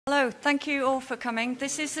Hello, thank you all for coming.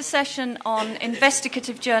 This is the session on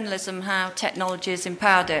investigative journalism, how technology has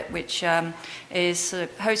empowered it, which is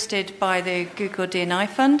hosted by the Google D&I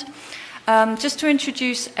Fund. Just to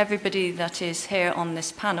introduce everybody that is here on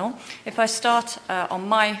this panel, if I start on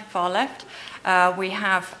my far left, we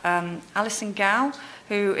have Alison Gow,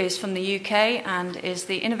 who is from the UK and is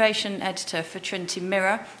the innovation editor for Trinity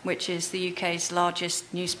Mirror, which is the UK's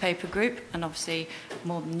largest newspaper group, and obviously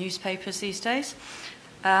more than newspapers these days.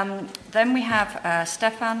 Then we have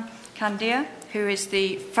Stefan Candia, who is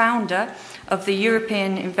the founder of the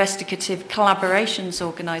European Investigative Collaborations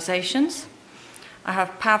Organisations. I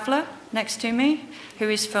have Pavla next to me, who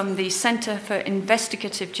is from the Centre for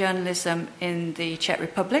Investigative Journalism in the Czech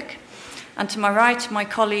Republic. And to my right, my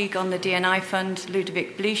colleague on the D&I Fund,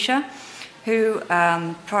 Ludovic Blíša, who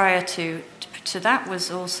prior to that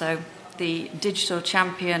was also the digital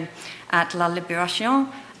champion at La Libération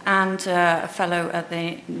and a fellow at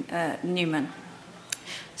the Newman.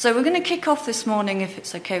 So we're going to kick off this morning, if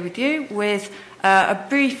it's okay with you, with a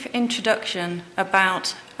brief introduction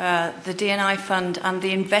about the D&I Fund and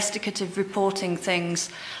the investigative reporting things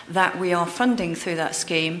that we are funding through that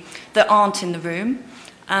scheme that aren't in the room.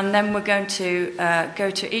 And then we're going to go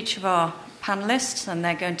to each of our panellists, and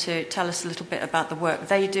they're going to tell us a little bit about the work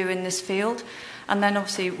they do in this field. And then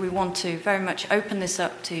obviously we want to very much open this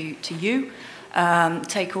up to you.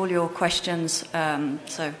 Take all your questions.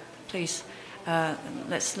 So please,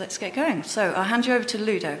 let's get going. So I'll hand you over to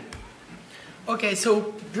Ludo. Okay,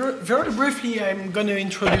 so very briefly, I'm going to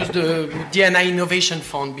introduce the D&I Innovation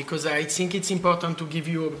Fund because I think it's important to give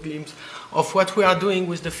you a glimpse of what we are doing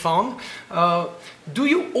with the fund. Do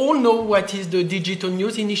you all know what is the Digital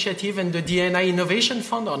News Initiative and the D&I Innovation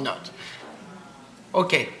Fund or not?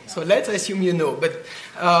 Okay, so let's assume you know. But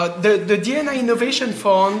the D&I Innovation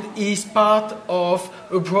Fund is part of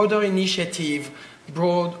a broader initiative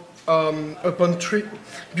built upon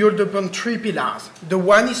three pillars. The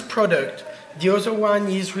one is product, the other one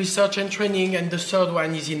is research and training, and the third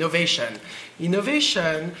one is innovation.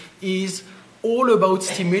 Innovation is all about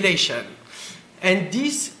stimulation. And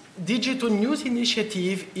this Digital News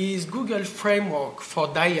Initiative is Google's framework for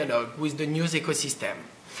dialogue with the news ecosystem.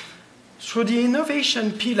 Through the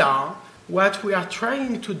innovation pillar, what we are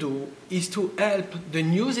trying to do is to help the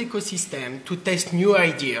news ecosystem to test new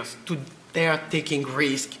ideas, to dare taking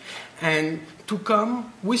risk, and to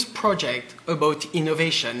come with projects about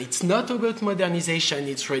innovation. It's not about modernization,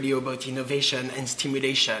 it's really about innovation and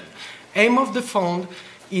stimulation. Aim of the fund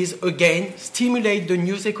is, again, stimulate the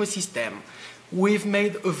news ecosystem. We've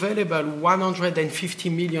made available 150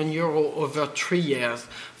 million euro over 3 years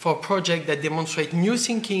for projects that demonstrate new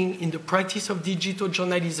thinking in the practice of digital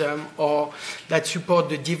journalism or that support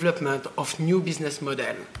the development of new business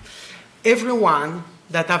models. Everyone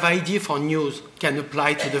that have idea for news can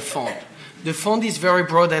apply to the fund. The fund is very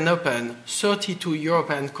broad and open. 32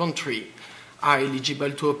 European countries are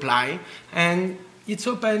eligible to apply, and it's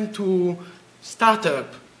open to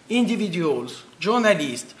startups, individuals,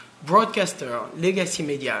 journalists, broadcaster, legacy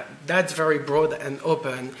media. That's very broad and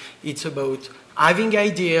open. It's about having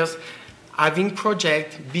ideas, having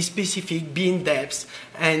projects, be specific, be in depth,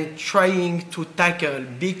 and trying to tackle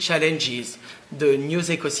big challenges the news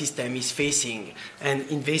ecosystem is facing. And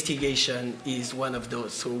investigation is one of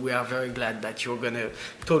those. So we are very glad that you're going to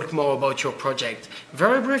talk more about your project.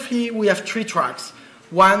 Very briefly, we have 3 tracks.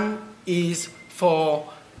 One is for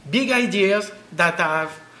big ideas that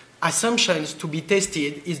have assumptions to be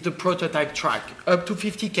tested, is the prototype track, up to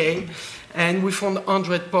 50K, and we fund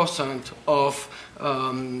 100% of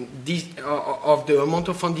the amount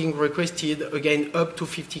of funding requested, again, up to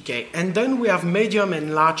 50K. And then we have medium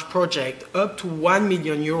and large projects, up to 1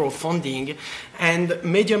 million euro funding, and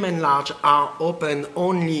medium and large are open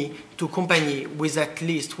only to companies with at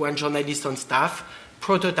least 1 journalist on staff.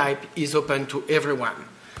 Prototype is open to everyone.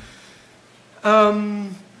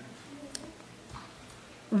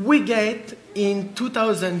 We get in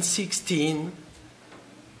 2016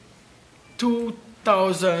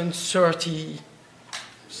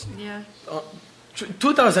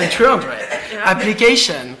 2,300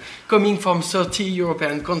 applications coming from 30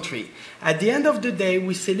 European countries. At the end of the day,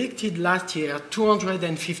 we selected last year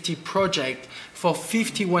 250 projects for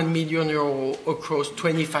 51 million euros across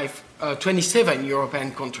 27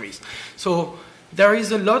 European countries. So there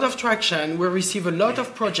is a lot of traction. We receive a lot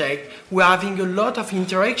of projects. We're having a lot of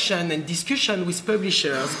interaction and discussion with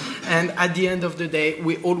publishers. And at the end of the day,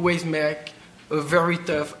 we always make a very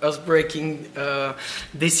tough, earth-breaking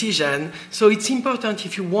decision. So it's important,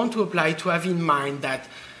 if you want to apply, to have in mind that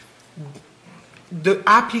the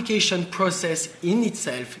application process in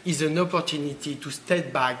itself is an opportunity to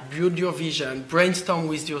step back, build your vision, brainstorm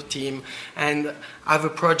with your team, and have a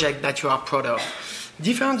project that you are proud of.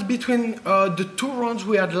 Difference between the two rounds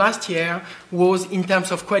we had last year was in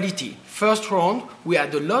terms of quality. First round, we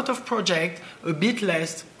had a lot of projects, a bit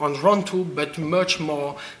less on round 2, but much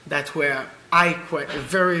more that were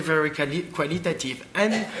very, very qualitative,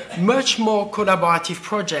 and much more collaborative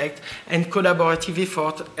project and collaborative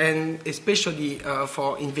effort, and especially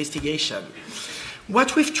for investigation.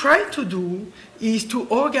 What we've tried to do is to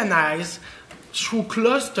organize through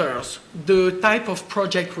clusters the type of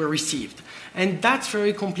project we received. And that's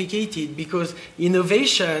very complicated because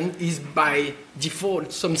innovation is by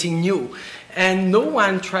default something new. And no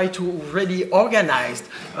one tried to really organize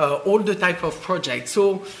all the type of projects.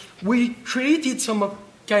 So we created some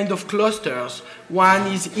kind of clusters. One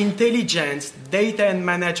is intelligence, data and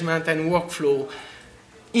management and workflow,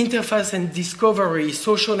 interface and discovery,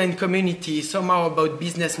 social and community, somehow about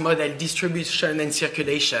business model, distribution and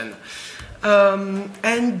circulation.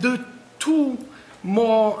 And the two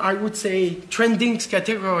more, I would say, trending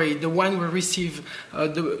category, the one we receive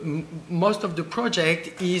most of the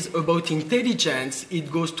project is about intelligence.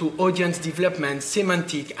 It goes to audience development,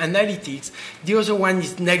 semantic, analytics. The other one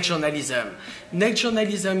is next journalism. Next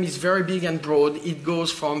journalism is very big and broad. It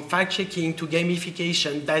goes from fact-checking to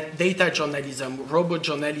gamification, data journalism, robot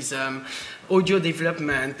journalism, audio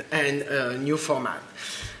development, and new format.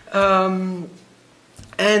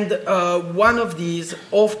 And one of these,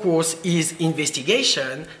 of course, is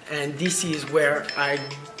investigation, and this is where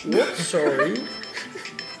sorry,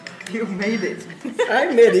 you made it.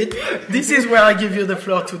 I made it. This is where I give you the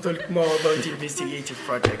floor to talk more about investigative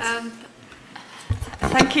projects.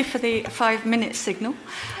 Thank you for the 5-minute signal.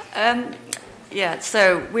 Yeah,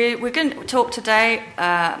 so we're going to talk today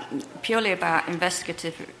purely about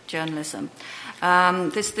investigative journalism.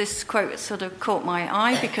 This quote sort of caught my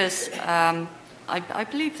eye because I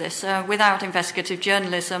believe this. Without investigative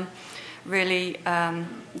journalism, really,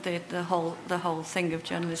 the whole thing of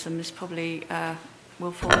journalism is probably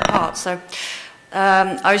will fall apart. So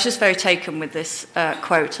I was just very taken with this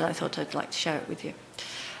quote, and I thought I'd like to share it with you.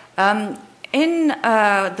 In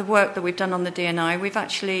the work that we've done on the D&I, we've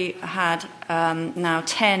actually had now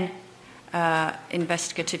 10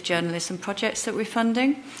 investigative journalism projects that we're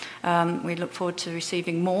funding. We look forward to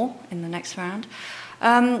receiving more in the next round.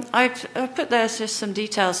 I've put there just some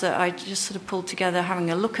details that I just sort of pulled together having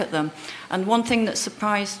a look at them. And one thing that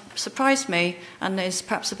surprised me, and is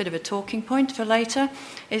perhaps a bit of a talking point for later,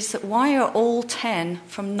 is that why are all 10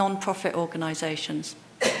 from non-profit organisations?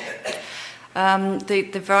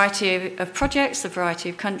 The variety of projects, the variety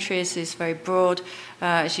of countries is very broad.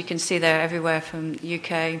 As you can see, they're everywhere from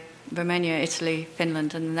UK, Romania, Italy,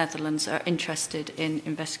 Finland and the Netherlands are interested in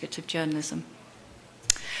investigative journalism.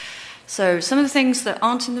 So some of the things that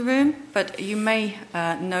aren't in the room, but you may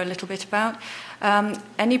know a little bit about.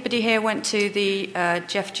 Anybody here went to the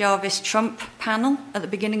Jeff Jarvis Trump panel at the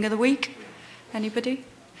beginning of the week? Anybody?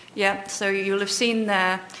 Yeah, so you'll have seen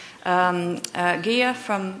there Gia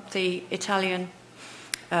from the Italian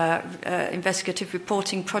investigative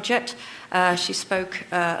reporting project. She spoke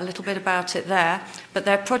a little bit about it there, but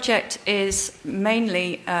their project is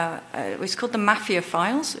mainly, it's called the Mafia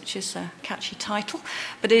Files, which is a catchy title,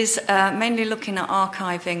 but is mainly looking at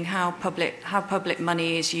archiving how public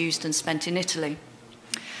money is used and spent in Italy.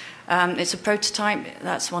 It's a prototype.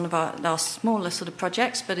 That's one of our smaller sort of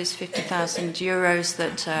projects, but it's €50,000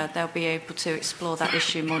 that they'll be able to explore that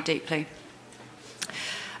issue more deeply.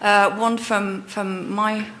 One from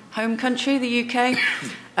my home country, the UK,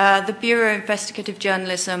 the Bureau of Investigative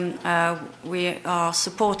Journalism, we are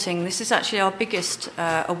supporting. This is actually our biggest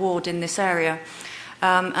award in this area.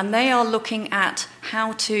 And they are looking at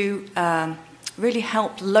how to really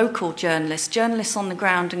help local journalists on the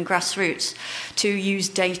ground and grassroots to use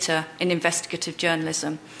data in investigative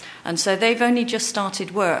journalism. And so they've only just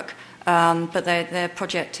started work, but their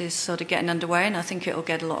project is sort of getting underway, and I think it will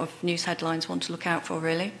get a lot of news headlines, one to look out for,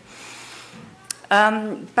 really.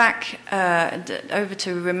 Back over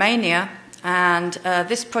to Romania, and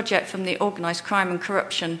this project from the Organised Crime and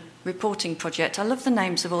Corruption Reporting Project. I love the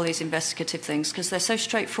names of all these investigative things because they're so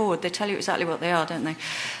straightforward. They tell you exactly what they are, don't they?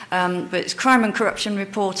 But it's crime and corruption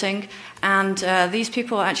reporting, and these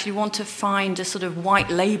people actually want to find a sort of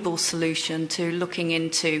white label solution to looking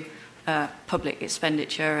into public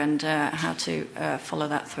expenditure and how to follow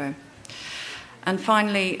that through. And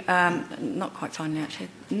finally, not quite finally actually,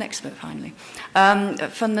 next bit finally,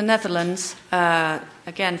 from the Netherlands,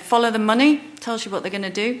 again, follow the money. tells you what they're going to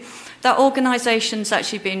do. That organisation's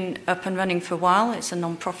actually been up and running for a while. It's a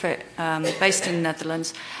non-profit based in the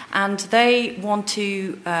Netherlands, and they want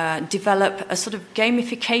to develop a sort of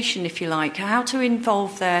gamification, if you like, how to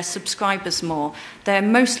involve their subscribers more. They're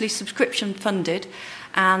mostly subscription funded,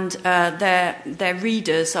 and their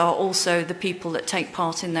readers are also the people that take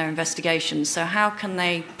part in their investigations. So how can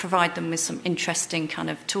they provide them with some interesting kind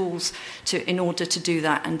of tools in order to do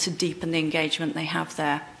that and to deepen the engagement they have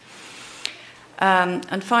there?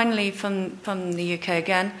 And finally, from the UK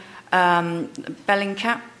again,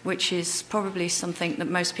 Bellingcat, which is probably something that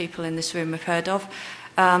most people in this room have heard of.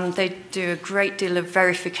 They do a great deal of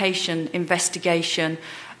verification, investigation,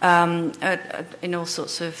 in all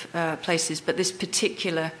sorts of places, but this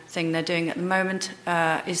particular thing they're doing at the moment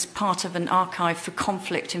is part of an archive for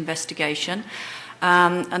conflict investigation,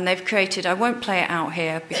 and they've created, I won't play it out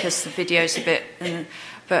here because the video's a bit,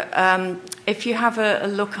 but if you have a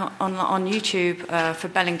look on YouTube for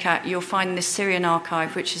Bellingcat, you'll find this Syrian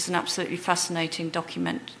archive, which is an absolutely fascinating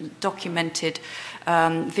documented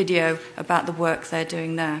video about the work they're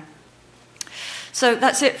doing there. So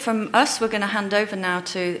that's it from us. We're going to hand over now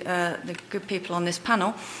to the good people on this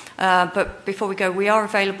panel. But before we go, we are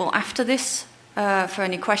available after this for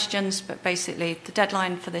any questions. But basically, the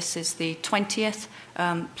deadline for this is the 20th.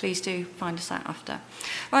 Please do find us out after.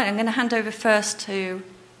 Right, I'm going to hand over first to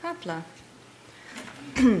Pavla.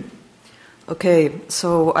 Okay,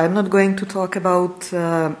 so I'm not going to talk about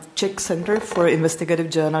Czech Center for Investigative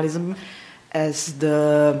Journalism, as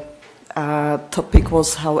the topic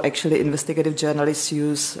was how actually investigative journalists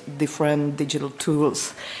use different digital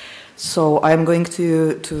tools. So I'm going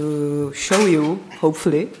to show you,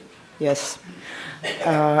 hopefully, yes,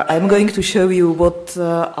 I'm going to show you what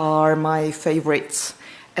are my favorites.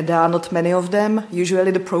 And there are not many of them. Usually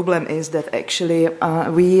the problem is that actually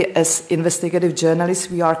we as investigative journalists,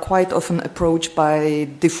 we are quite often approached by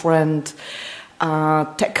different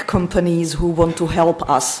tech companies who want to help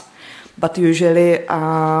us. But usually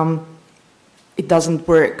it doesn't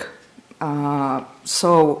work.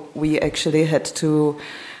 So we actually had to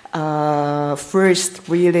first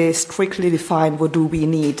really strictly define what do we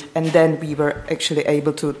need, and then we were actually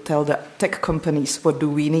able to tell the tech companies what do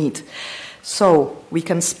we need. So we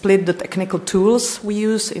can split the technical tools we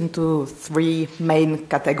use into three main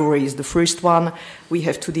categories. The first one, we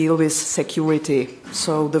have to deal with security.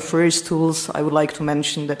 So the first tools I would like to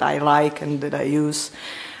mention that I like and that I use,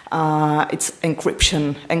 it's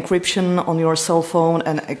encryption. Encryption on your cell phone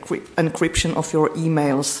and encryption of your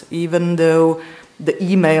emails. Even though the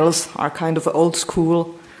emails are kind of old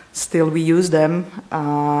school, still we use them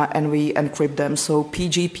and we encrypt them. So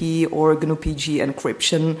PGP or GNU-PG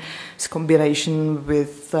encryption is a combination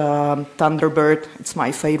with Thunderbird. It's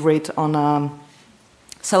my favorite on a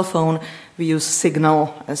cell phone. We use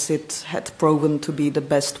Signal as it had proven to be the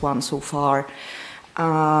best one so far.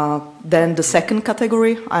 Then the second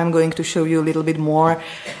category I'm going to show you a little bit more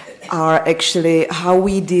are actually how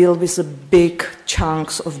we deal with the big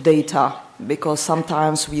chunks of data, because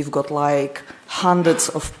sometimes we've got like hundreds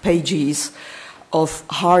of pages of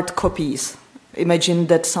hard copies. Imagine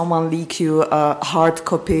that someone leaks you a hard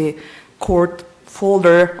copy court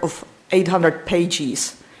folder of 800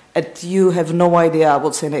 pages and you have no idea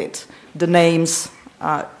what's in it, the names,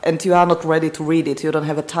 and you are not ready to read it, you don't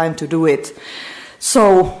have a time to do it.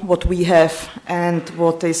 So what we have and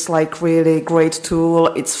what is like really great tool,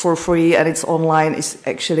 it's for free and it's online, is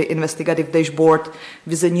actually investigative dashboard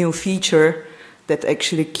with a new feature that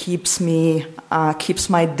actually keeps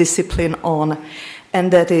my discipline on,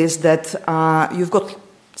 and that is that you've got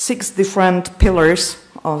 6 different pillars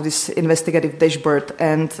of this investigative dashboard,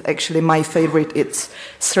 and actually my favorite is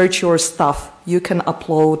search your stuff. You can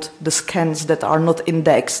upload the scans that are not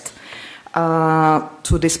indexed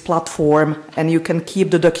to this platform, and you can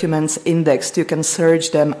keep the documents indexed. You can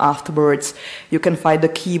search them afterwards. You can find the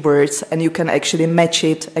keywords, and you can actually match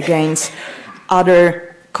it against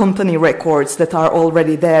other company records that are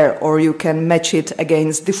already there, or you can match it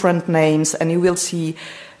against different names, and you will see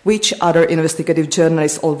which other investigative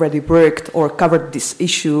journalists already worked or covered this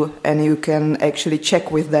issue, and you can actually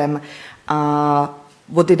check with them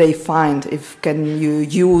what did they find, if can you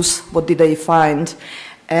use what did they find.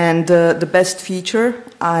 And the best feature,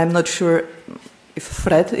 I'm not sure if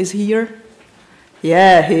Fred is here.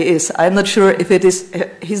 Yeah, he is. I'm not sure if it is,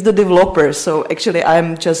 he's the developer, so actually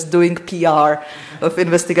I'm just doing PR of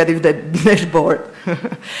investigative dashboard.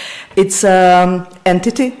 It's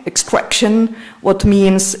entity extraction, what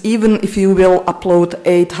means even if you will upload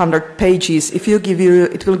 800 pages, it will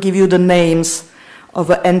give you the names of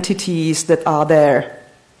the entities that are there.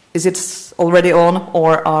 Is it already on,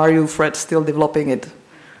 or are you, Fred, still developing it?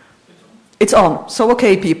 It's on. So,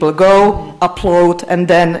 okay, people, go, upload, and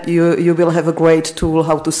then you will have a great tool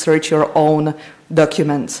how to search your own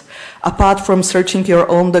documents. Apart from searching your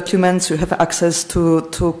own documents, you have access to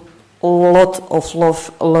a lot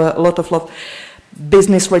of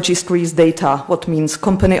business registries data, what means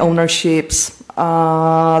company ownerships,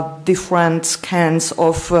 different scans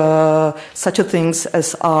of such a things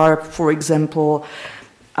as are, for example,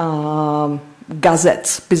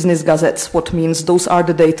 gazettes, business gazettes, what means those are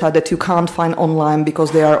the data that you can't find online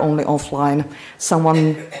because they are only offline.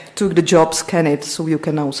 Someone took the job, scan it, so you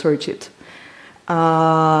can now search it.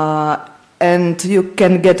 And you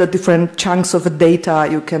can get a different chunks of data,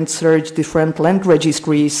 you can search different land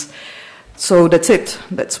registries. So that's it,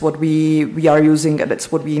 that's what we are using and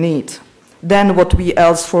that's what we need. Then what we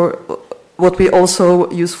also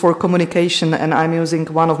use for communication, and I'm using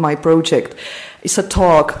one of my projects, is a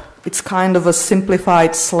talk. It's kind of a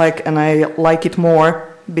simplified Slack, and I like it more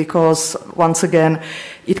because, once again,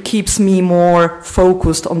 it keeps me more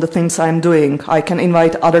focused on the things I'm doing. I can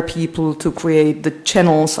invite other people to create the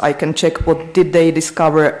channels. I can check what did they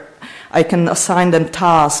discover. I can assign them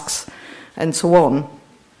tasks, and so on.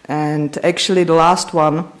 And actually the last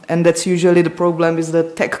one, and that's usually the problem, is the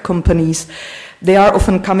tech companies. They are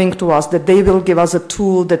often coming to us that they will give us a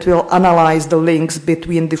tool that will analyze the links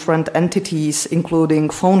between different entities, including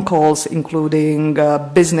phone calls, including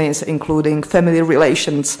business, including family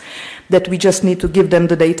relations, that we just need to give them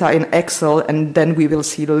the data in Excel and then we will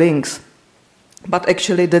see the links. But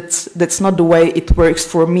actually that's not the way it works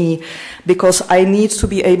for me, because I need to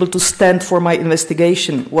be able to stand for my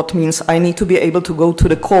investigation, what means I need to be able to go to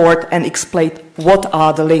the court and explain what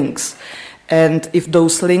are the links. And if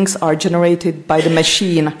those links are generated by the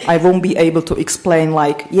machine, I won't be able to explain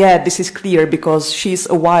like, yeah, this is clear because she's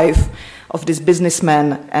a wife of this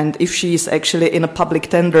businessman, and if she is actually in a public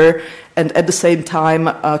tender and at the same time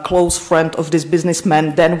a close friend of this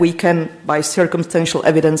businessman, then we can, by circumstantial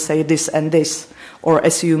evidence, say this and this, or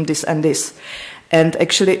assume this and this. And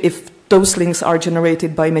actually, if those links are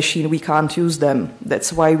generated by machine, we can't use them.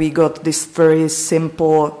 That's why we got this very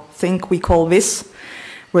simple thing we call this,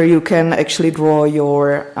 where you can actually draw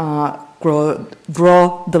your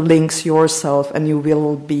draw the links yourself, and you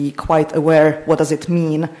will be quite aware what does it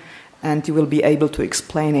mean, and you will be able to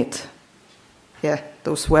explain it. Yeah,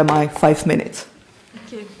 those were my 5 minutes.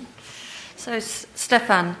 Thank you. So,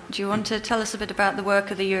 Stefan, do you want to tell us a bit about the work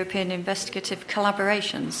of the European Investigative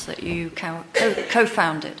Collaborations that you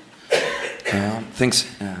co-founded? Thanks.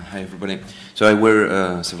 Hi, everybody. So I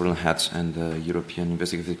wear several hats, and European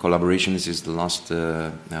Investigative Collaborations is the last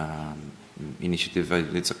initiative.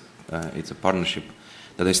 It's a partnership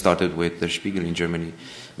that I started with Der Spiegel in Germany.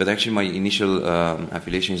 But actually my initial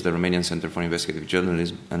affiliation is the Romanian Center for Investigative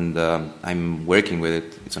Journalism, and I'm working with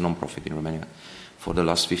it. It's a non-profit in Romania for the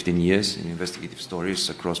last 15 years in investigative stories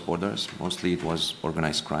across borders. Mostly it was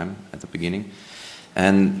organized crime at the beginning.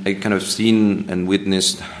 And I kind of seen and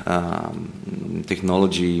witnessed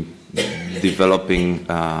technology developing,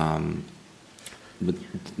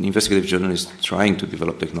 investigative journalists trying to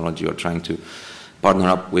develop technology or trying to partner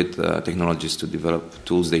up with technologists to develop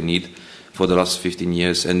tools they need for the last 15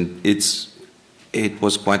 years. And it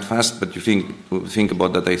was quite fast, but you think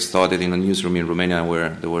about that. I started in a newsroom in Romania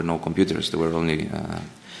where there were no computers, there were only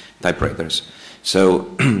typewriters.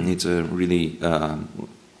 So it's a really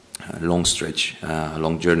long stretch, a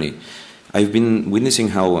long journey. I've been witnessing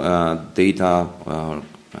how data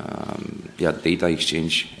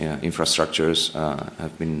exchange infrastructures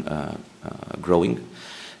have been growing.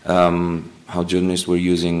 How journalists were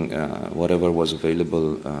using whatever was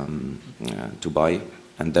available to buy,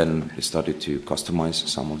 and then they started to customize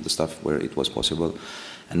some of the stuff where it was possible.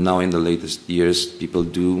 And now in the latest years, people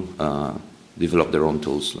do develop their own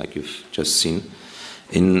tools, like you've just seen,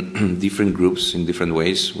 in different groups, in different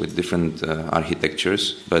ways, with different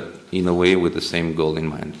architectures, but in a way with the same goal in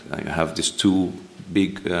mind. You have these two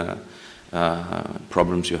big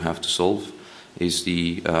problems you have to solve. Is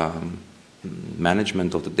the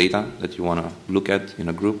management of the data that you want to look at in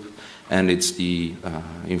a group, and it's the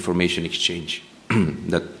information exchange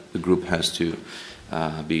that the group has to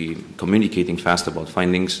be communicating fast about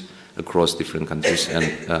findings across different countries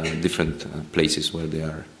and different places where they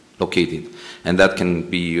are located. And that can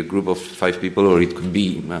be a group of 5 people, or it could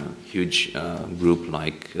be a huge group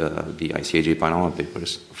like the ICIJ Panama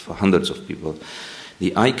Papers of hundreds of people.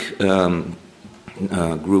 The ICE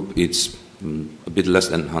group, it's a bit less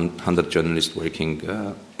than 100 journalists working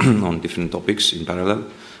on different topics in parallel,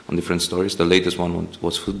 on different stories. The latest one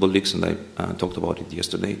was football leagues, and I talked about it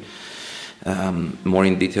yesterday more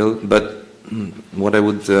in detail. But what I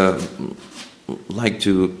would like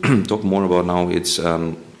to talk more about now, it's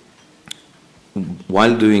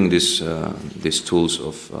while doing these tools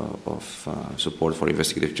of support for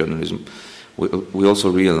investigative journalism, we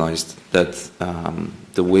also realized that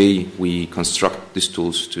the way we construct these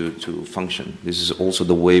tools to function, this is also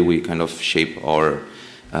the way we kind of shape our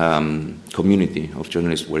community of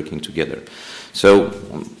journalists working together. So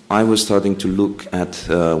I was starting to look at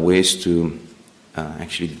ways to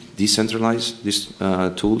actually decentralize these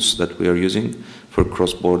tools that we are using for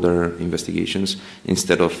cross-border investigations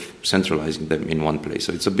instead of centralizing them in one place.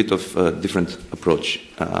 So it's a bit of a different approach.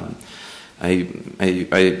 I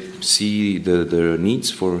see the needs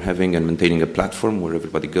for having and maintaining a platform where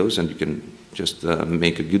everybody goes, and you can just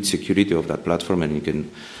make a good security of that platform, and you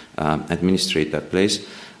can administrate that place.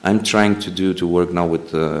 I'm trying to work now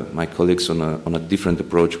with my colleagues on a different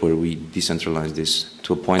approach where we decentralize this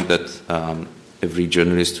to a point that every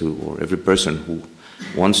journalist or every person who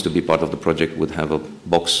wants to be part of the project would have a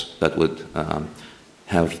box that would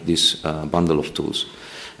have this bundle of tools.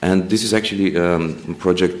 And this is actually a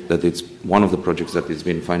project that it's one of the projects that has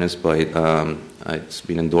been financed by, it's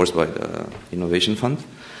been endorsed by the Innovation Fund,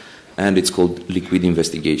 and it's called Liquid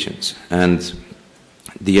Investigations. And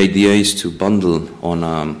the idea is to bundle on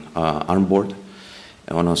an ARM board,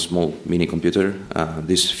 on a small mini computer,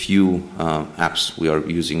 these few apps we are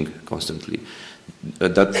using constantly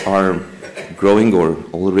that are growing or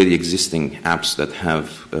already existing apps that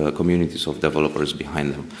have communities of developers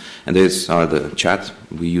behind them. And these are the chat.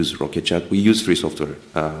 We use Rocket Chat. We use free software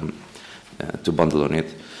to bundle on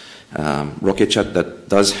it. Rocket Chat that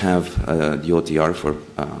does have the OTR for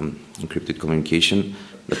encrypted communication,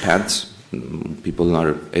 the pads. People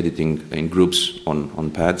are editing in groups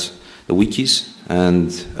on pads. The wikis,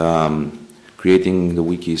 and creating the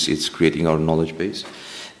wikis, it's creating our knowledge base.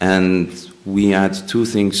 And we add two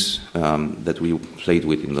things that we played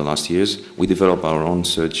with in the last years. We developed our own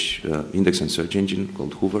search index and search engine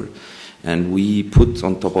called Hoover, and we put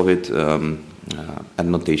on top of it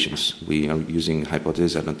annotations. We are using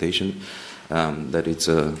hypothesis annotation. That it's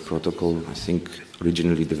a protocol, I think,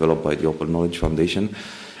 originally developed by the Open Knowledge Foundation,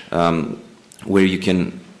 where you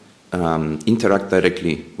can interact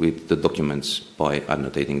directly with the documents by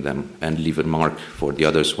annotating them and leave a mark for the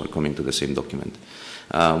others who are coming to the same document.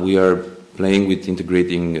 We are playing with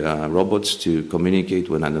integrating robots to communicate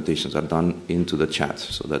when annotations are done into the chat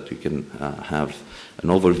so that we can have an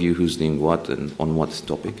overview who's doing what and on what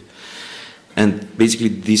topic. And basically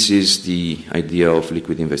this is the idea of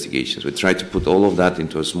liquid investigations. We try to put all of that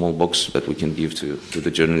into a small box that we can give to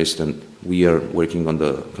the journalist, and we are working on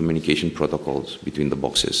the communication protocols between the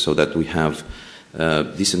boxes so that we have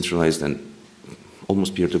decentralized and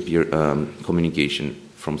almost peer-to-peer communication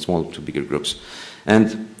from small to bigger groups.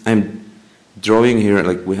 And I'm drawing here,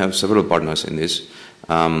 like we have several partners in this.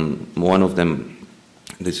 One of them,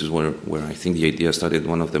 this is where I think the idea started.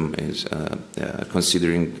 One of them is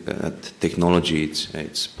considering technology,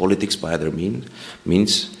 it's politics by other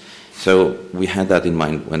means. So we had that in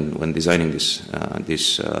mind when designing this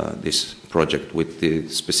project, with the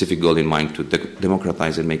specific goal in mind to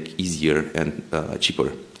democratize and make easier and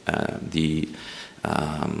cheaper the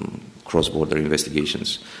cross-border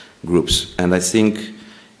investigations groups. And I think,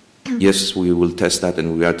 yes, we will test that,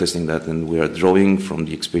 and we are testing that, and we are drawing from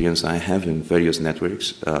the experience I have in various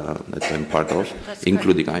networks that I'm part of, That's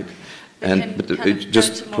including great. IKE. And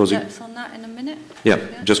just closing. More depth on that in a minute.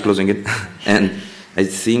 Yeah, just closing it. And I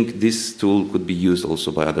think this tool could be used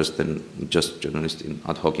also by others than just journalists in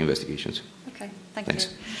ad hoc investigations. Okay, thanks.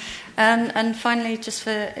 Thanks. And finally, just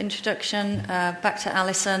for introduction, back to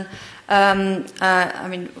Alison. I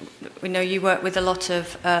mean, we know you work with a lot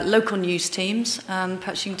of local news teams.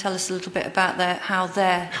 Perhaps you can tell us a little bit about how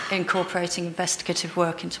they're incorporating investigative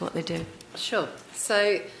work into what they do. Sure.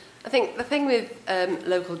 So I think the thing with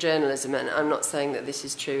local journalism, and I'm not saying that this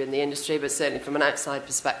is true in the industry, but certainly from an outside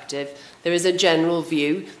perspective, there is a general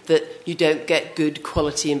view that you don't get good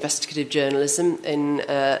quality investigative journalism in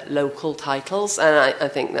local titles, and I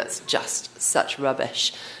think that's just such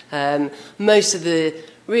rubbish. Most of the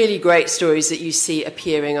really great stories that you see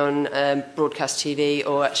appearing on broadcast TV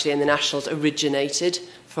or actually in the nationals originated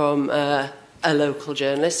from a local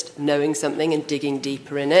journalist knowing something and digging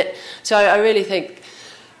deeper in it. So I really think,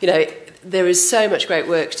 you know, there is so much great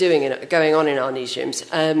work going on in our newsrooms.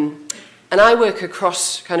 And I work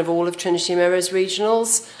across kind of all of Trinity Mirror's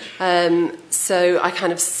regionals, so I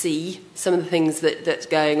kind of see some of the things that's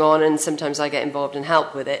going on, and sometimes I get involved and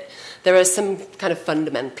help with it. There are some kind of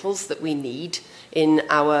fundamentals that we need in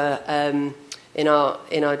our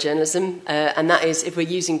journalism, and that is, if we're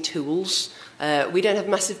using tools, we don't have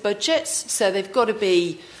massive budgets, so they've got to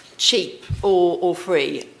be cheap or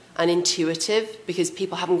free. and intuitive, because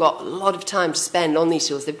people haven't got a lot of time to spend on these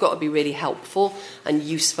tools. They've got to be really helpful and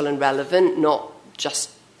useful and relevant, not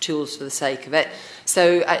just tools for the sake of it.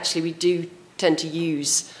 So actually we do tend to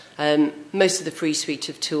use most of the free suite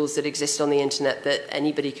of tools that exist on the internet that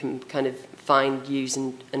anybody can kind of find, use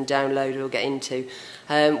and download or get into.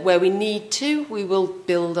 Where we need to, we will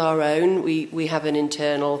build our own. We have an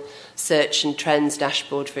internal search and trends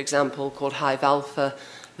dashboard, for example, called Hive Alpha,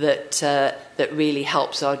 that really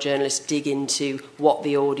helps our journalists dig into what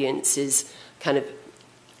the audience is kind of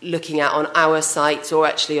looking at on our sites or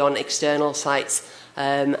actually on external sites,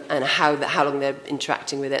 and how long they're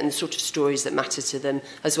interacting with it, and the sort of stories that matter to them,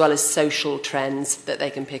 as well as social trends that they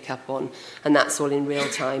can pick up on, and that's all in real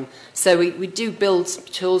time. So we do build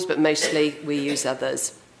tools, but mostly we use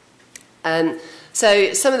others.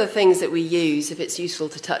 So some of the things that we use, if it's useful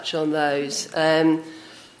to touch on those,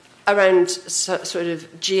 around sort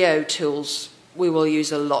of geo tools, we will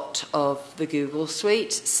use a lot of the Google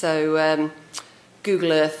suite. So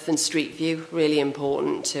Google Earth and Street View, really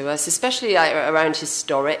important to us, especially around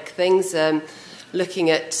historic things.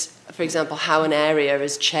 Looking at, for example, how an area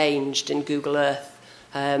has changed in Google Earth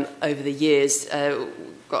over the years.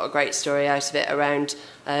 Got a great story out of it around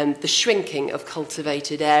the shrinking of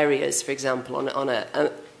cultivated areas, for example, on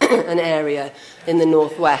an area in the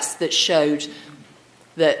northwest that showed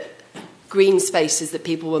that green spaces that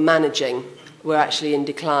people were managing were actually in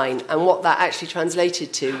decline. And what that actually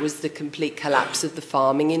translated to was the complete collapse of the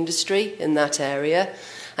farming industry in that area.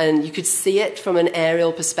 And you could see it from an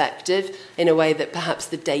aerial perspective in a way that perhaps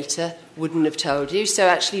the data wouldn't have told you. So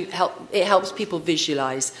actually it helps people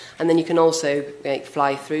visualise. And then you can also make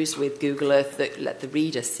fly-throughs with Google Earth that let the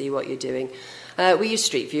reader see what you're doing. We use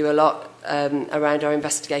Street View a lot around our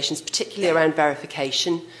investigations, particularly around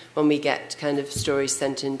verification when we get kind of stories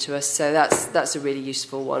sent in to us. So that's a really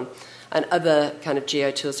useful one. And other kind of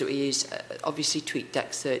geo tools that we use, obviously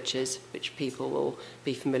TweetDeck searches, which people will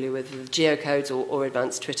be familiar with geocodes or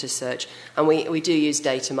advanced Twitter search. And we do use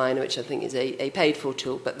Data Miner, which I think is a paid-for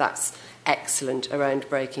tool, but that's excellent around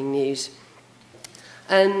breaking news.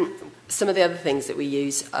 And some of the other things that we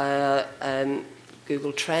use are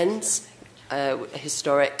Google Trends,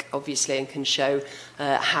 historic, obviously, and can show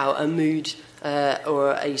how a mood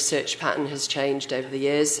or a search pattern has changed over the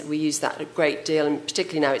years. We use that a great deal, and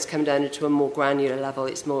particularly now it's come down to a more granular level.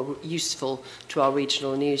 It's more useful to our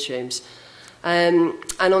regional newsrooms. And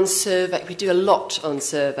on survey, we do a lot on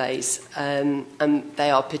surveys, and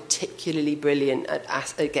they are particularly brilliant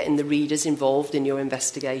at getting the readers involved in your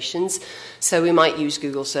investigations. So we might use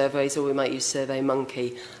Google Surveys or we might use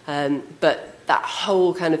SurveyMonkey, but that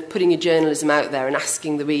whole kind of putting your journalism out there and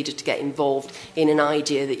asking the reader to get involved in an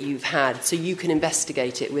idea that you've had so you can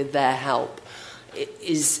investigate it with their help, it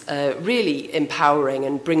is really empowering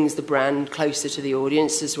and brings the brand closer to the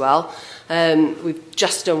audience as well. We've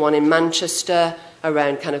just done one in Manchester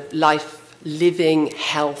around kind of life, living,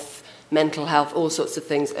 health, mental health, all sorts of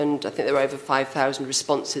things, and I think there were over 5,000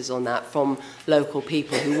 responses on that from local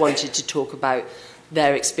people who wanted to talk about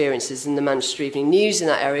their experiences. And the Manchester Evening News in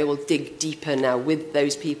that area will dig deeper now with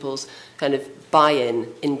those people's kind of buy-in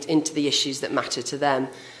into the issues that matter to them.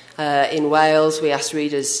 In Wales, we asked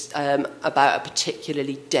readers about a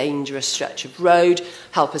particularly dangerous stretch of road,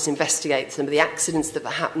 help us investigate some of the accidents that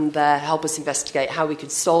happened there, help us investigate how we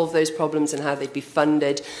could solve those problems and how they'd be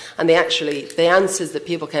funded. And the answers that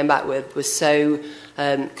people came back with were so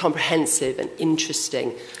comprehensive and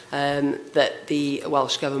interesting that the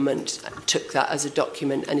Welsh Government took that as a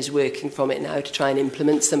document and is working from it now to try and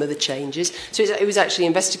implement some of the changes. So it was actually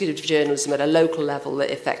investigative journalism at a local level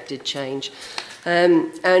that effected change.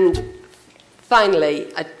 And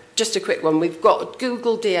finally, just a quick one, we've got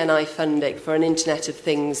Google DNI funding for an Internet of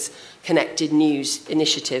Things connected news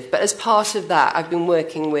initiative. But as part of that, I've been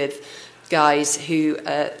working with guys who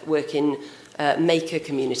work in maker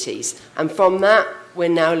communities. And from that, we're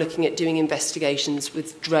now looking at doing investigations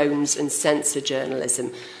with drones and sensor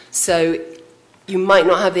journalism. So you might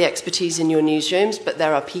not have the expertise in your newsrooms, but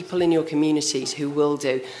there are people in your communities who will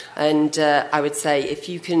do. And I would say if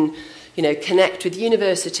you can connect with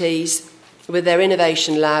universities, with their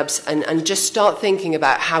innovation labs, and just start thinking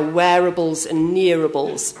about how wearables and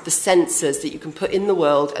nearables, the sensors that you can put in the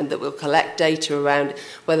world and that will collect data around,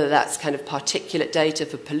 whether that's kind of particulate data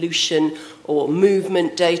for pollution or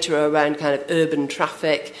movement data around kind of urban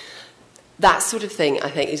traffic, that sort of thing, I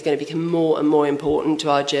think, is going to become more and more important to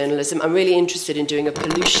our journalism. I'm really interested in doing a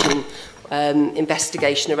pollution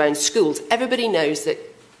investigation around schools. Everybody knows that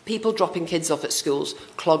people dropping kids off at schools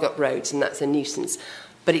clog up roads, and that's a nuisance.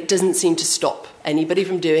 But it doesn't seem to stop anybody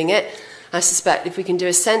from doing it. I suspect if we can do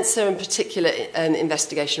a sensor and particular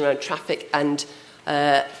investigation around traffic and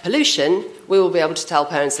pollution, we will be able to tell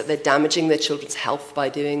parents that they're damaging their children's health by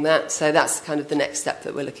doing that. So that's kind of the next step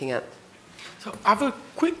that we're looking at. So I have a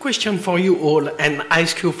quick question for you all and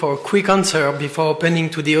ask you for a quick answer before opening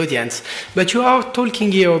to the audience. But you are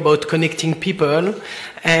talking here about connecting people,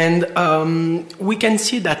 and we can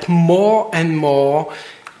see that more and more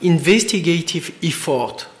investigative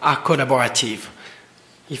efforts are collaborative.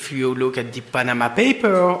 If you look at the Panama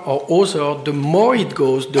paper or other, the more it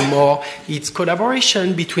goes, the more it's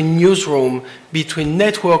collaboration between newsroom, between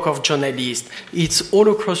network of journalists. It's all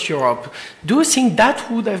across Europe. Do you think that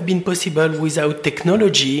would have been possible without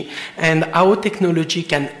technology, and how technology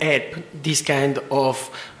can help this kind of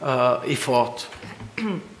effort?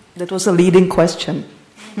 That was a leading question.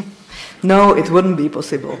 No, it wouldn't be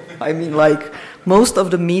possible. I mean, like, most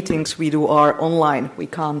of the meetings we do are online. We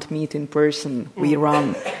can't meet in person. We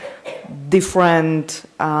run different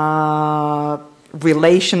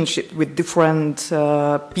relationships with different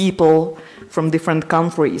people from different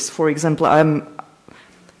countries. For example,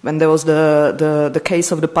 when there was the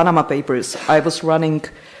case of the Panama Papers, I was running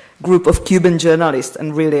a group of Cuban journalists,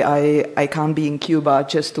 and really I can't be in Cuba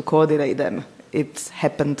just to coordinate them. It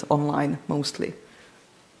happened online mostly.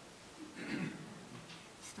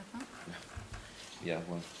 Yeah,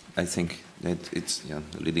 well, I think that it's a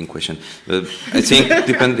leading question. I think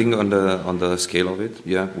depending on the scale of it,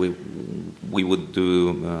 yeah, we would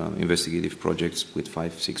do investigative projects with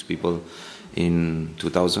 5-6 people in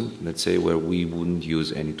 2000, let's say, where we wouldn't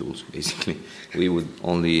use any tools. Basically, we would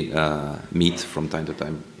only meet from time to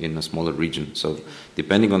time in a smaller region. So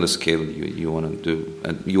depending on the scale you want to do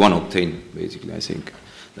and you want to obtain, basically, I think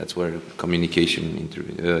that's where communication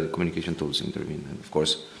tools intervene, and of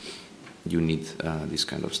course, you need this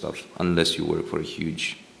kind of stuff, unless you work for a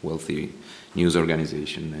huge, wealthy news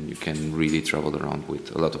organization, and you can really travel around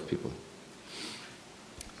with a lot of people.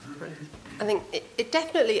 I think it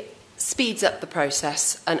definitely speeds up the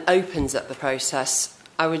process and opens up the process.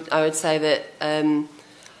 I would say that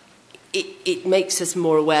it makes us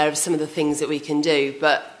more aware of some of the things that we can do,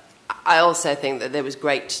 but I also think that there was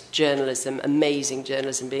great journalism, amazing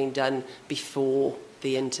journalism being done before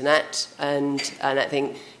the internet, and I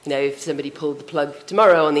think, you know, if somebody pulled the plug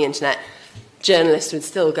tomorrow on the internet, journalists would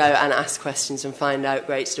still go and ask questions and find out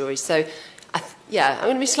great stories. So I'm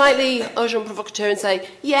going to be slightly agent provocateur and say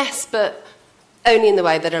yes, but only in the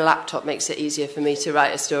way that a laptop makes it easier for me to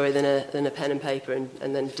write a story than a pen and paper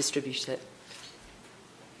and then distribute it.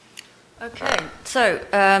 Okay, so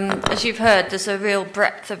as you've heard, there's a real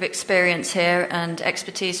breadth of experience here and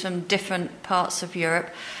expertise from different parts of Europe.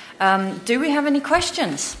 Do we have any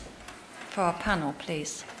questions for our panel,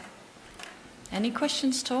 please? Any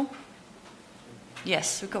questions at all?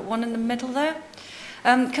 Yes, we've got one in the middle there.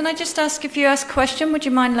 Can I just ask, if you ask a question, would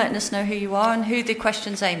you mind letting us know who you are and who the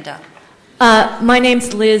question's aimed at? My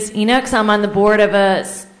name's Liz Enochs. I'm on the board of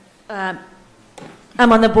a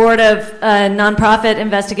nonprofit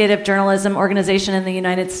investigative journalism organization in the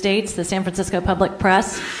United States, the San Francisco Public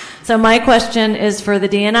Press. So my question is for the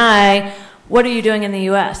DNI. What are you doing in the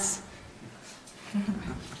U.S.?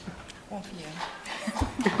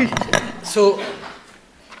 So,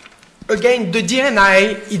 again, the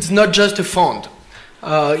DNI, it's not just a fund.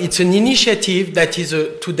 It's an initiative that is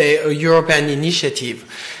today a European initiative.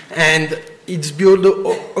 And it's built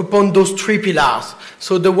upon those 3 pillars.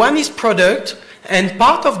 So the one is product, and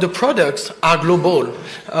part of the products are global.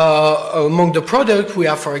 Among the products, we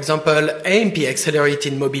have, for example, AMP,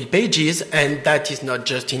 Accelerated Mobile Pages, and that is not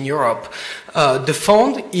just in Europe. The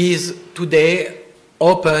fund is today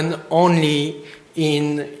open only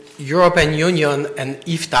in European Union and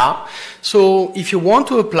IFTA. So if you want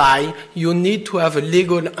to apply, you need to have a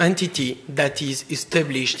legal entity that is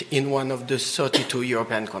established in one of the 32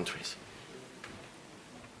 European countries.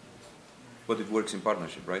 But it works in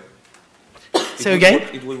partnership, right? Say again?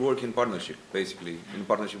 It will work in partnership, basically, in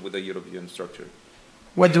partnership with a European structure.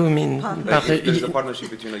 What do you mean? There's a partnership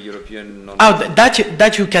between a European...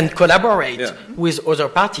 that you can collaborate with other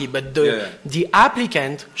party, but the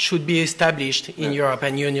applicant should be established in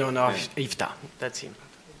European Union or IFTA. That's it.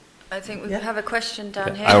 I think we have a question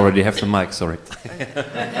down here. I already have the mic, sorry.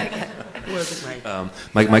 Okay.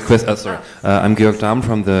 My question, sorry. I'm Georg Dahm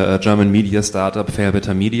from the German media startup Fair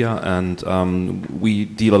Better Media, and we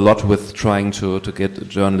deal a lot with trying to get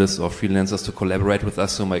journalists or freelancers to collaborate with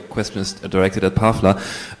us, so my question is directed at Pavla.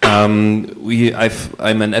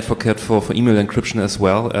 I'm an advocate for email encryption as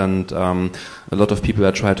well, and a lot of people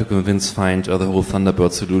I try to convince find the whole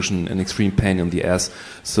Thunderbird solution an extreme pain in the ass.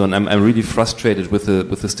 So and I'm really frustrated with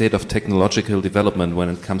the state of technological development when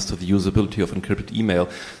it comes to the usability of encrypted email.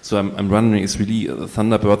 So I'm wondering, is really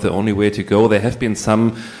Thunderbird the only way to go? There have been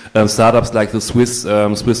some startups like the Swiss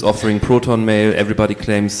offering Proton Mail. Everybody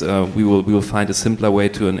claims we will find a simpler way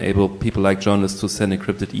to enable people like journalists to send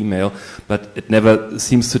encrypted email, but it never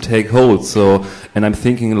seems to take hold. So, and I'm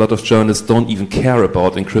thinking a lot of journalists don't even care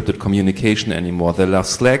about encrypted communication anymore. They love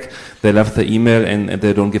Slack, they love the email, and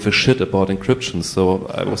they don't give a shit about encryption. So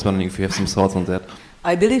I was wondering if you have some thoughts on that.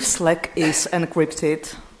 I believe Slack is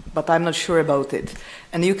encrypted, but I'm not sure about it.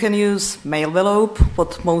 And you can use Mailvelope,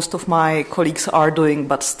 what most of my colleagues are doing,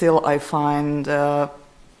 but still I find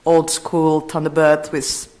old school Thunderbird with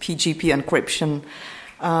PGP encryption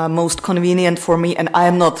most convenient for me, and I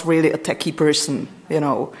am not really a techie person, you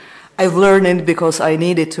know. I've learned it because I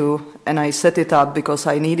needed to, and I set it up because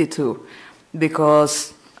I needed to,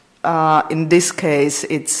 because in this case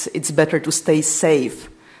it's better to stay safe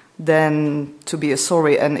than to be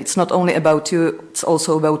sorry. And it's not only about you, it's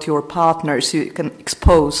also about your partners you can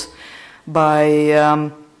expose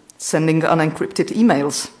by sending unencrypted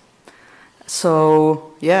emails.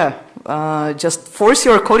 So yeah, just force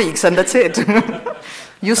your colleagues and that's it.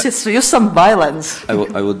 Use some violence.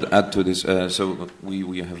 I would add to this. So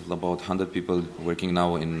we have about 100 people working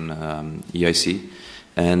now in EIC,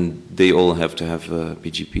 and they all have to have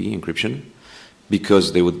PGP encryption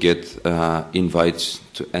because they would get invites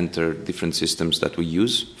to enter different systems that we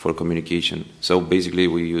use for communication. So basically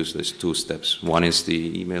we use these two steps. One is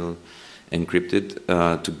the email encrypted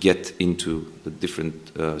to get into the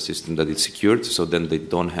different system that it's secured, so then they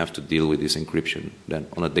don't have to deal with this encryption then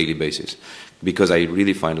on a daily basis. Because I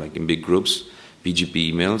really find, like in big groups,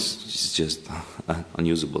 PGP emails is just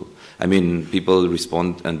unusable. I mean, people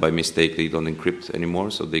respond and by mistake they don't encrypt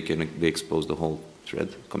anymore, so they expose the whole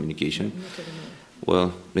thread communication.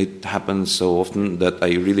 Well, it happens so often that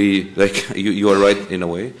I really, like, you are right in a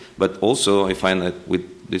way, but also I find that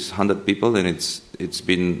with this 100 people, and it's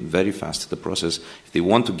been very fast, the process. If they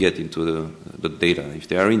want to get into the data, if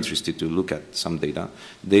they are interested to look at some data,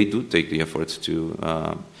 they do take the effort to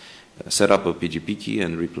set up a PGP key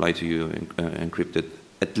and reply to you encrypted,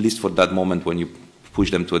 at least for that moment when you push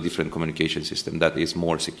them to a different communication system that is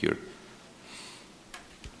more secure.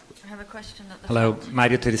 I have a question at the Hello, front.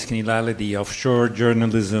 Mario Tereskinilale, the Offshore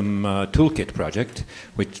Journalism Toolkit project,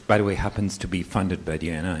 which, by the way, happens to be funded by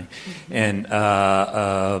DNI. And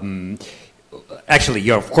actually,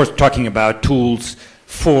 you're, of course, talking about tools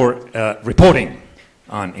for reporting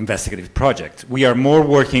on investigative projects. We are more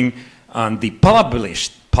working on the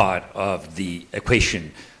published part of the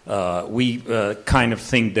equation. We kind of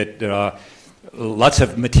think that there are lots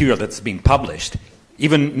of material that's being published,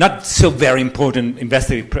 even not so very important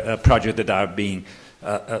investigative projects that are being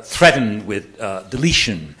threatened with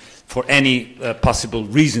deletion for any possible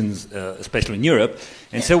reasons, especially in Europe.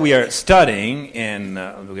 And so we are studying and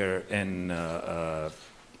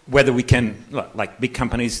whether we can, like big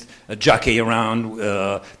companies, jockey around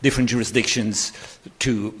different jurisdictions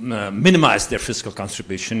to minimize their fiscal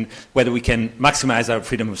contribution, whether we can maximize our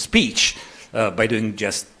freedom of speech by doing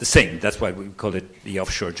just the same. That's why we call it the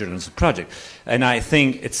Offshore Journalism Project. And I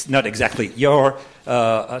think it's not exactly your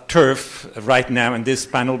turf right now in this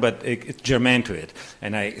panel, but it's germane to it.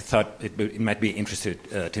 And I thought it might be interesting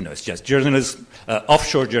to know. It's just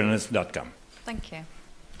offshorejournalism.com. Thank you.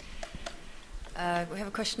 We have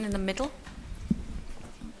a question in the middle.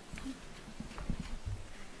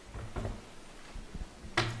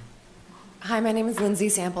 Hi, my name is Lindsay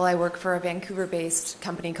Sample. I work for a Vancouver-based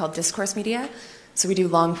company called Discourse Media. So we do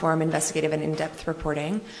long-form investigative and in-depth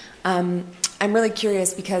reporting. I'm really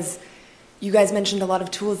curious because you guys mentioned a lot of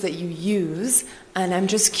tools that you use, and I'm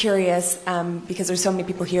just curious because there's so many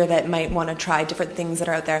people here that might want to try different things that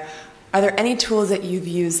are out there. Are there any tools that you've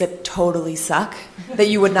used that totally suck that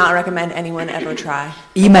you would not recommend anyone ever try?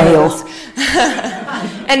 Email.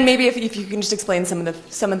 And maybe if you can just explain some of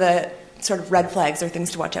the sort of red flags or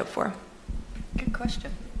things to watch out for. Good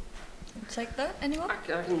question. Take that, anyone?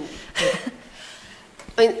 I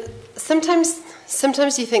mean, sometimes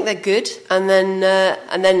you think they're good, and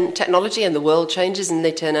then technology and the world changes, and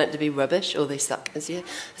they turn out to be rubbish or they suck.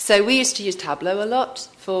 So we used to use Tableau a lot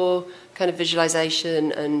for kind of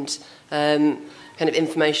visualization and kind of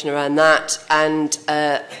information around that, and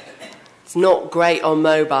it's not great on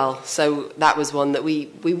mobile. So that was one that we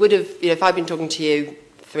would have. You know, if I'd been talking to you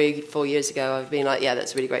 3-4 years ago, I've been like, yeah,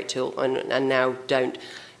 that's a really great tool, and now don't.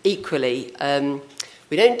 Equally,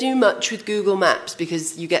 we don't do much with Google Maps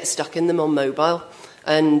because you get stuck in them on mobile,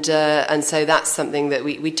 and so that's something that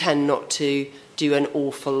we tend not to do an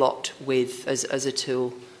awful lot with as a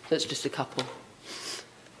tool. That's just a couple.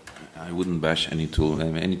 I wouldn't bash any tool. I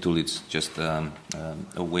mean, any tool, it's just a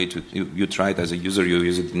way to... You try it as a user, you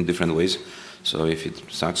use it in different ways. So if it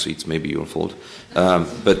sucks, it's maybe your fault.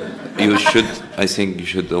 But you should, I think you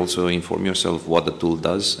should also inform yourself what the tool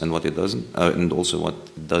does and what it doesn't, and also what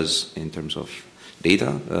it does in terms of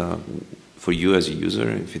data for you as a user,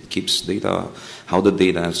 if it keeps data, how the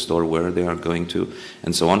data is stored, where they are going to,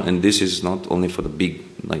 and so on. And this is not only for the big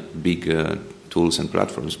tools and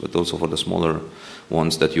platforms, but also for the smaller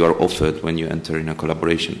ones that you are offered when you enter in a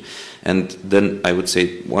collaboration. And then I would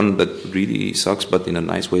say one that really sucks, but in a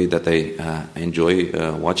nice way, that I enjoy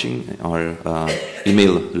watching, are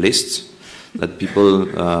email lists that people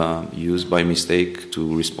use by mistake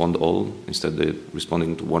to respond all instead of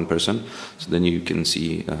responding to one person. So then you can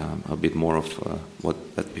see a bit more of what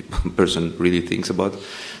that person really thinks about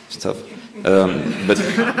stuff. But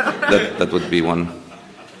that would be one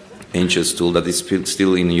ancient tool that is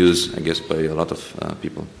still in use, I guess, by a lot of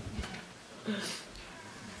people.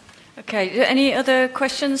 Okay, any other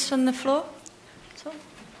questions from the floor?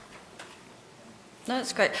 No,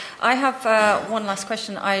 that's great. I have one last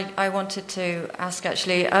question I wanted to ask,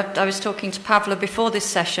 actually. I was talking to Pavla before this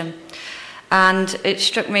session, and it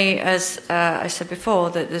struck me, as I said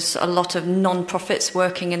before, that there's a lot of non-profits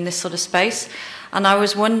working in this sort of space, and I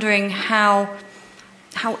was wondering how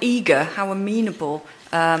eager, how amenable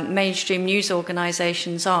mainstream news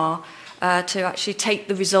organisations are to actually take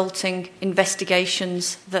the resulting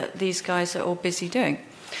investigations that these guys are all busy doing.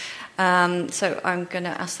 So I'm going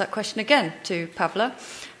to ask that question again to Pavla,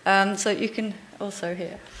 so you can also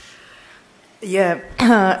hear. Yeah,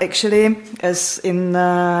 actually, as in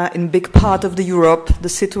big part of the Europe, the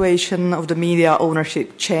situation of the media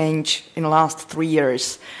ownership changed in the last 3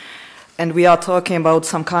 years. And we are talking about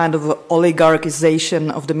some kind of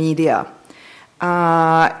oligarchization of the media.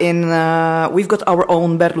 We've got our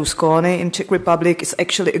own Berlusconi in Czech Republic. Is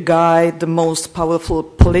actually a guy, the most powerful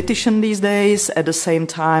politician these days. At the same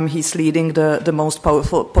time, he's leading the most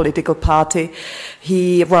powerful political party.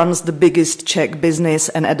 He runs the biggest Czech business,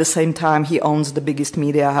 and at the same time, he owns the biggest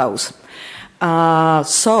media house.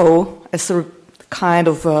 So, as a kind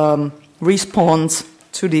of response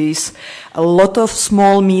to this, a lot of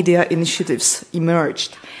small media initiatives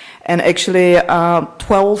emerged. And actually,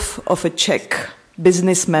 12 of a Czech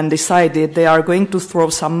businessmen decided they are going to throw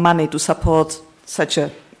some money to support such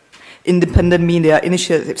a independent media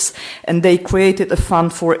initiatives. And they created a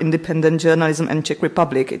fund for independent journalism in Czech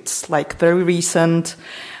Republic. It's like very recent.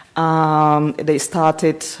 They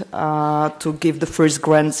started to give the first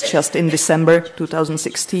grants just in December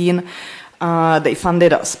 2016. They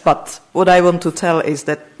funded us. But what I want to tell is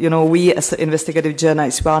that, we as investigative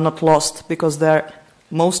journalists, we are not lost, because there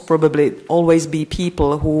most probably always be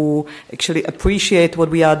people who actually appreciate what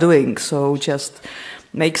we are doing. So just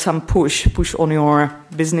make some push on your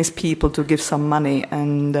business people to give some money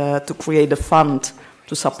and to create a fund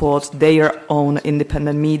to support their own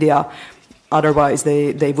independent media. Otherwise,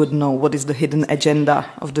 they would know what is the hidden agenda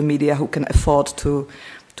of the media who can afford to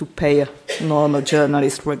pay normal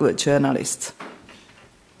journalists, regular journalists.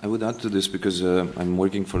 I would add to this because I'm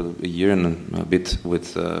working for a year and a bit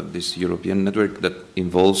with this European network that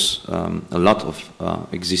involves a lot of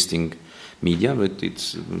existing media, but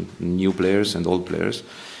it's new players and old players,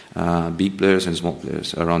 big players and small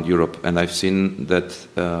players around Europe. And I've seen that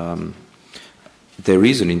there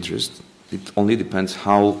is an interest. It only depends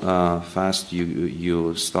how fast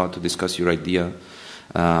you start to discuss your idea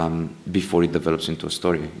before it develops into a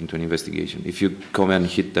story, into an investigation. If you come and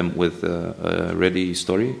hit them with a ready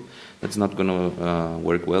story, that's not going to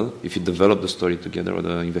work well. If you develop the story together or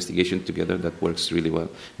the investigation together, that works really well.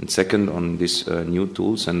 And second, on these new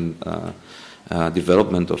tools and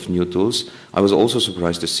development of new tools, I was also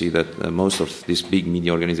surprised to see that most of these big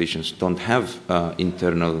media organizations don't have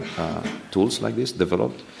internal tools like this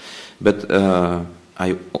developed. But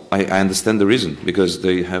I understand the reason, because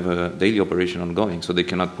they have a daily operation ongoing, so they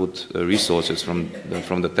cannot put resources from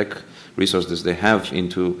the tech resources they have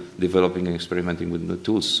into developing and experimenting with new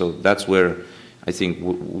tools. So that's where I think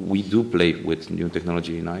we do play with new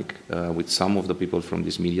technology in IKE, with some of the people from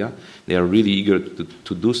this media. They are really eager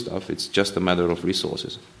to do stuff. It's just a matter of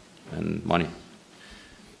resources and money.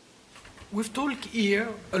 We've talked here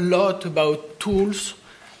a lot about tools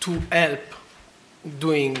to help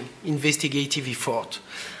doing investigative effort.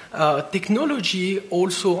 Technology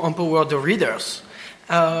also empower the readers.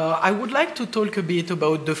 I would like to talk a bit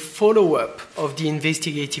about the follow-up of the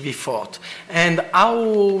investigative effort and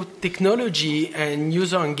how technology and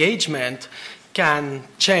user engagement can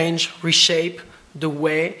change, reshape the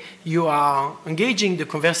way you are engaging the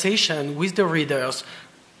conversation with the readers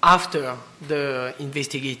after the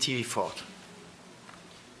investigative effort.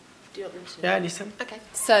 Do you want me to? Yeah, listen. Okay.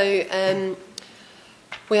 So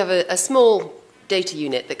we have a small data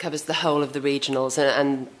unit that covers the whole of the regionals,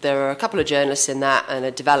 and there are a couple of journalists in that, and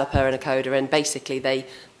a developer and a coder, and basically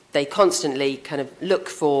they constantly kind of look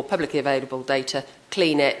for publicly available data,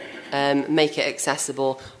 clean it, make it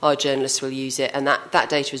accessible. Our journalists will use it, and that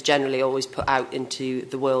data is generally always put out into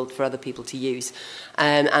the world for other people to use.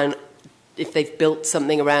 And if they've built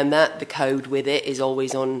something around that, the code with it is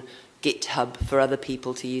always on GitHub for other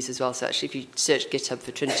people to use as well. So actually, if you search GitHub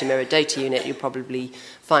for Trinity Mirror Data Unit, you'll probably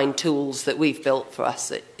find tools that we've built for us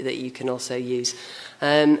that you can also use.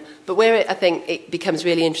 But where I think it becomes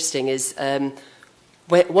really interesting is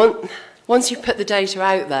once you've put the data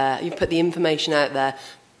out there, you've put the information out there,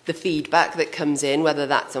 the feedback that comes in, whether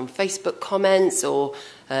that's on Facebook comments or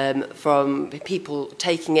from people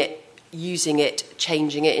taking it, using it,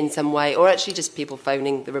 changing it in some way, or actually just people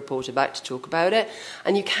phoning the reporter back to talk about it.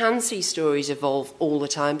 And you can see stories evolve all the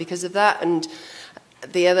time because of that. And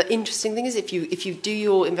the other interesting thing is if you do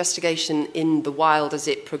your investigation in the wild as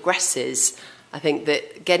it progresses, I think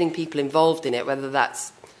that getting people involved in it, whether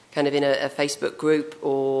that's kind of in a Facebook group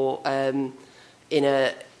or in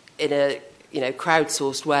a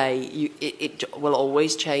crowdsourced way, it will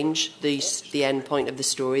always change the end point of the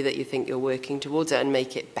story that you think you're working towards and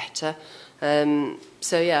make it better.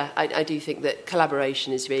 So yeah, I do think that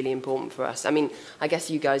collaboration is really important for us. I mean, I guess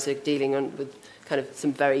you guys are dealing with kind of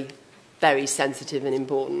some very, very sensitive and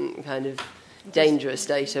important kind of dangerous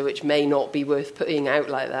data, which may not be worth putting out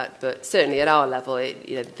like that. But certainly at our level,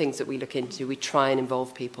 the things that we look into, we try and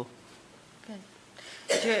involve people. Good.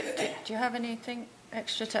 Do you have anything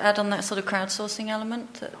extra to add on that sort of crowdsourcing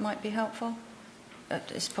element that might be helpful?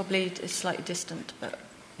 It's slightly distant, but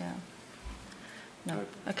yeah. No.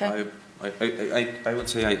 Okay. I would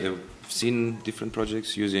say I've seen different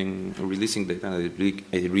projects releasing data, and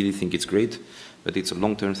I really think it's great, but it's a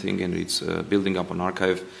long-term thing, and it's building up an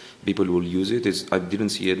archive. People will use it. I didn't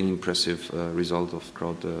see any impressive result of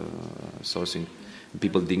crowdsourcing.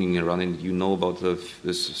 People digging around, and you know about a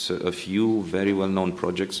few very well-known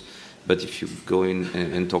projects, but if you go in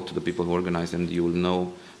and talk to the people who organize them, you will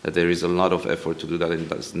know that there is a lot of effort to do that, and it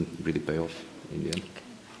doesn't really pay off in the end.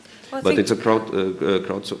 Well, but it's a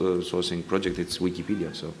crowdsourcing project. It's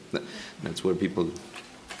Wikipedia, so that's where people...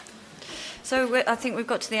 So I think we've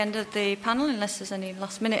got to the end of the panel, unless there's any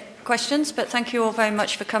last-minute questions. But thank you all very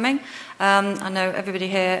much for coming. I know everybody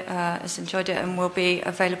here has enjoyed it and will be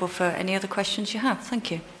available for any other questions you have.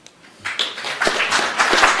 Thank you.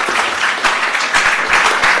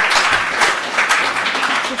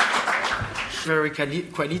 Very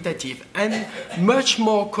qualitative and much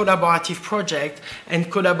more collaborative project and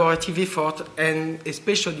collaborative effort, and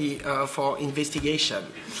especially for investigation.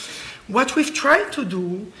 What we've tried to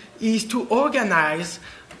do is to organize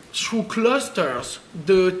through clusters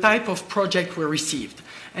the type of project we received.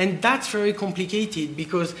 And that's very complicated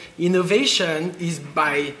because innovation is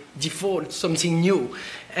by default something new.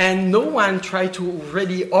 And no one tried to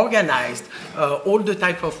really organize all the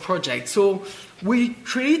type of projects. So we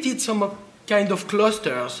created some kind of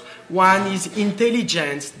clusters. One is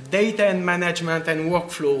intelligence, data and management and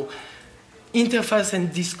workflow, interface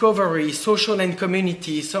and discovery, social and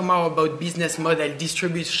community, somehow about business model,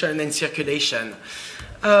 distribution and circulation.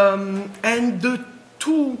 And the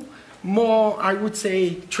two more, I would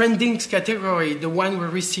say, trending category, the one we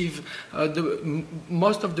receive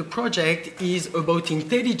most of the project is about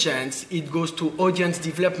intelligence. It goes to audience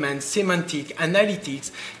development, semantic,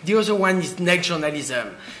 analytics. The other one is next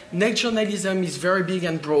journalism. Next journalism is very big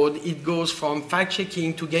and broad. It goes from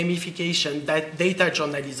fact-checking to gamification, data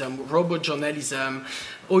journalism, robot journalism,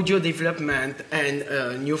 audio development, and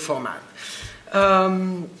new format.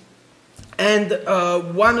 And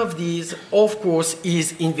one of these, of course,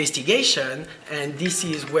 is investigation, and this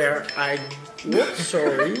is where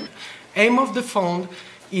Aim of the fund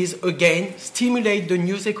is, again, stimulate the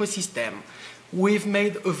news ecosystem. We've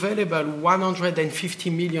made available 150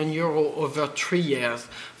 million euro over 3 years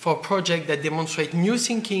for projects that demonstrate new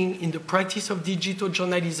thinking in the practice of digital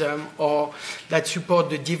journalism or that support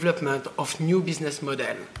the development of new business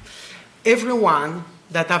model. Everyone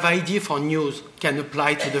that have idea for news can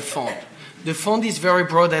apply to the fund. The fund is very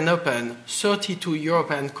broad and open. 32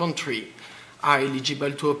 European countries are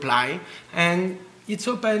eligible to apply, and it's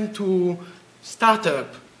open to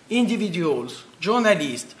startups, individuals,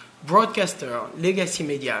 journalists, broadcaster, legacy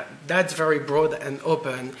media. That's very broad and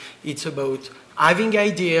open. It's about having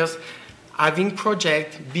ideas, having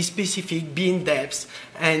projects, be specific, be in depth,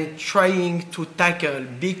 and trying to tackle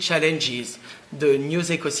big challenges the news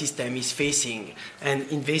ecosystem is facing, and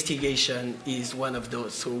investigation is one of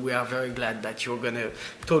those. So we are very glad that you're going to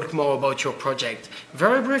talk more about your project.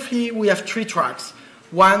 Very briefly, we have 3 tracks.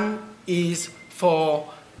 One is for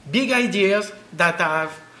big ideas that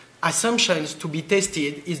have assumptions to be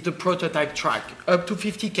tested, is the prototype track, up to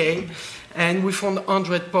 50K, and we found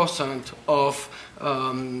 100% of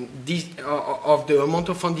the amount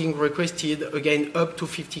of funding requested, again, up to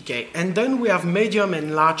 50K. And then we have medium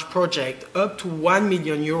and large projects, up to €1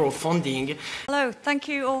 million funding. Hello, thank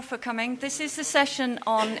you all for coming. This is the session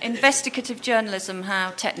on investigative journalism,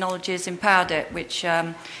 how technology has empowered it, which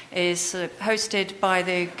is hosted by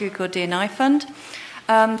the Google D&I Fund.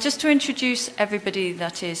 Just to introduce everybody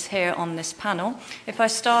that is here on this panel, if I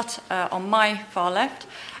start on my far left,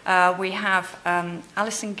 we have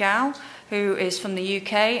Alison Gow, who is from the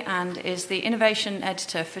UK and is the innovation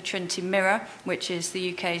editor for Trinity Mirror, which is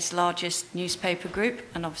the UK's largest newspaper group,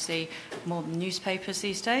 and obviously more than newspapers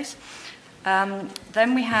these days.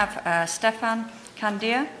 Then we have Stefan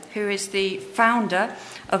Candia, who is the founder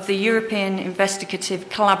of the European Investigative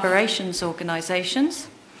Collaborations Organisations.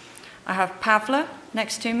 I have Pavla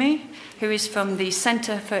next to me, who is from the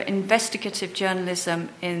Centre for Investigative Journalism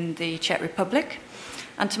in the Czech Republic.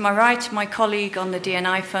 And to my right, my colleague on the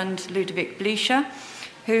D&I Fund, Ludovic Blíša,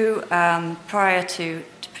 who prior to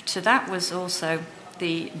that was also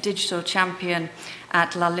the digital champion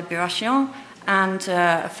at La Libération and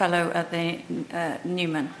a fellow at the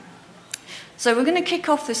Newman. So we're going to kick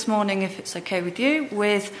off this morning, if it's okay with you,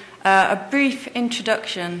 with a brief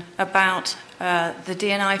introduction about the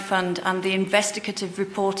D&I Fund and the investigative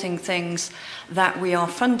reporting things that we are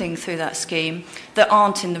funding through that scheme that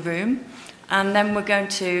aren't in the room. And then we're going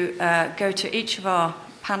to go to each of our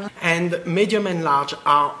panelists. And medium and large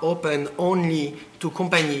are open only to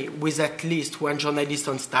companies with at least 1 journalist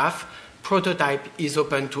on staff. Prototype is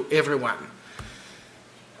open to everyone.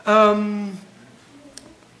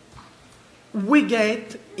 We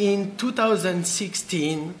get in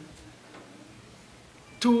 2016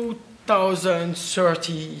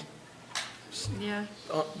 2,030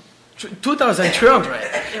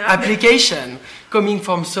 2,300 applications coming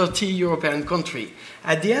from 30 European countries.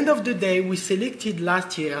 At the end of the day, we selected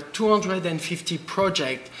last year 250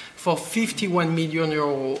 projects for €51 million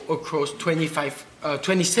across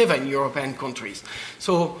 27 European countries.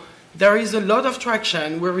 So there is a lot of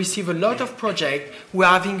traction. We receive a lot of projects. We're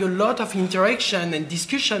having a lot of interaction and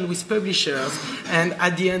discussion with publishers. And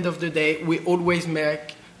at the end of the day, we always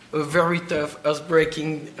make a very tough,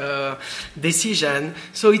 earth-breaking decision.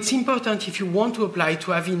 So it's important, if you want to apply,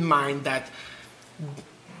 to have in mind that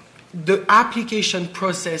the application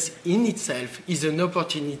process in itself is an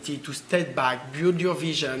opportunity to step back, build your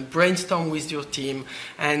vision, brainstorm with your team,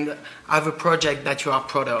 and have a project that you are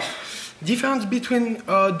proud of. Difference between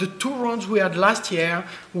the 2 rounds we had last year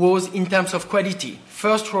was in terms of quality.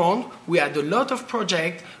 First round, we had a lot of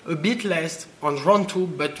projects, a bit less on round 2,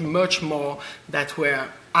 but much more that were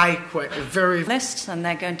very lists, and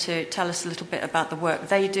they're going to tell us a little bit about the work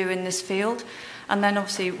they do in this field. And then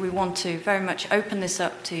obviously we want to very much open this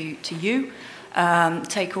up to you,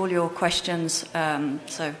 take all your questions.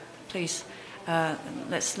 So please,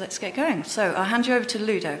 let's get going. So I'll hand you over to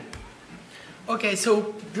Ludo. Okay,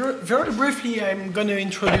 so very briefly, I'm going to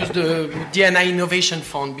introduce the D&I Innovation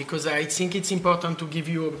Fund because I think it's important to give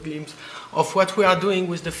you a glimpse of what we are doing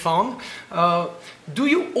with the fund. Do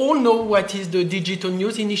you all know what is the Digital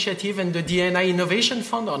News Initiative and the D&I Innovation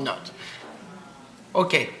Fund or not?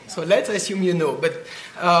 Okay, so let's assume you know. But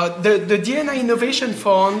the D&I Innovation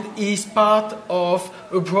Fund is part of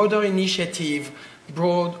a broader initiative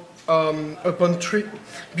built upon 3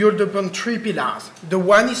 pillars. The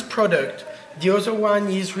one is product. The other one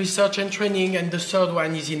is research and training, and the third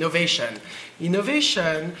one is innovation.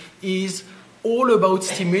 Innovation is all about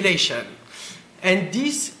stimulation. And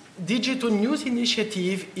this Digital News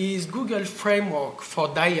Initiative is Google's framework for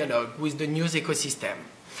dialogue with the news ecosystem.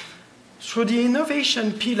 Through the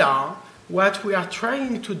innovation pillar, what we are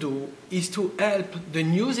trying to do is to help the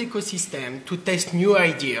news ecosystem to test new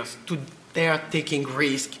ideas, to dare taking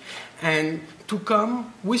risk, and to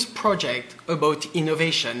come with projects about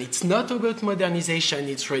innovation. It's not about modernization,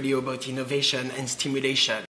 it's really about innovation and stimulation.